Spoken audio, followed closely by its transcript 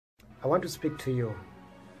I want to speak to you.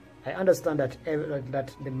 I understand that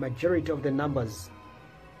the majority of the numbers,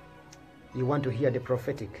 you want to hear the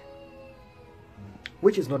prophetic,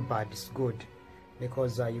 which is not bad, it's good,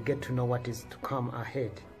 because you get to know what is to come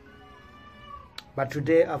ahead. But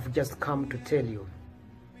today I've just come to tell you,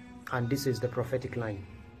 and this is the prophetic line,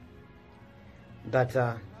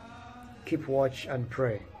 that keep watch and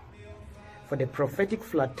pray for the prophetic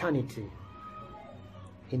fraternity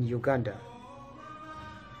in Uganda.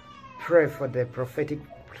 Pray for the prophetic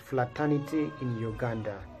fraternity in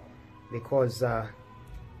Uganda, because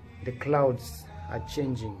the clouds are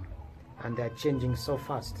changing, and they are changing so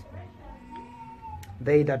fast.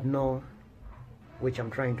 They that know, which I'm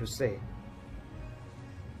trying to say,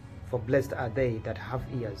 for blessed are they that have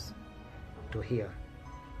ears to hear.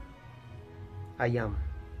 I am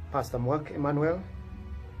Pastor Mwak Emmanuel,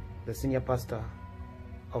 the senior pastor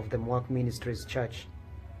of the Mwak Ministries Church,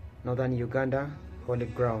 Northern Uganda, Holy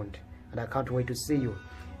Ground. And I can't wait to see you.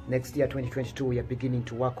 Next year, 2022, we are beginning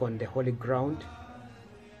to work on the Holy Ground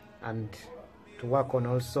and to work on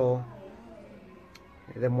also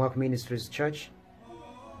the Mwak Ministries Church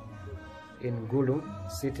in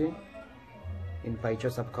Gulu City, in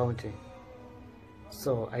Paicho Sub-County.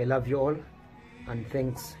 So I love you all, and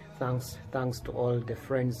thanks to all the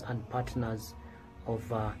friends and partners of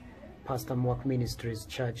Pastor Mwak Ministries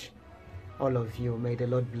Church. All of you, may the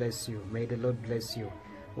Lord bless you. May the Lord bless you.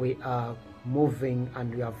 We are moving,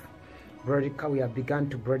 and we have begun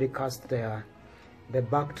to broadcast the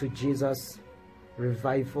Back to Jesus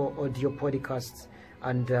Revival audio podcasts,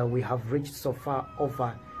 and we have reached so far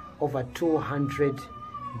over 200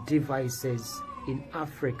 devices in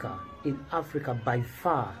Africa by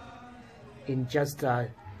far, in just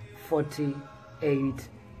 48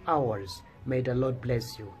 hours. May the Lord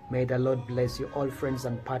bless you. May the Lord bless you, all friends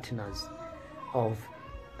and partners of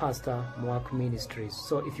Pastor Mwak Ministries.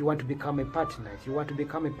 So if you want to become a partner,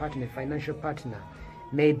 a financial partner,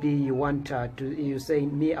 maybe you want you say,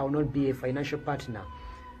 me, I will not be a financial partner,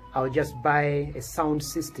 I'll just buy a sound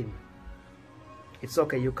system. It's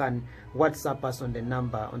okay. You can WhatsApp us on the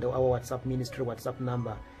number, on our WhatsApp ministry WhatsApp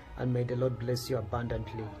number, and may the Lord bless you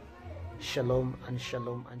abundantly. Shalom and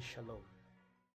shalom and shalom.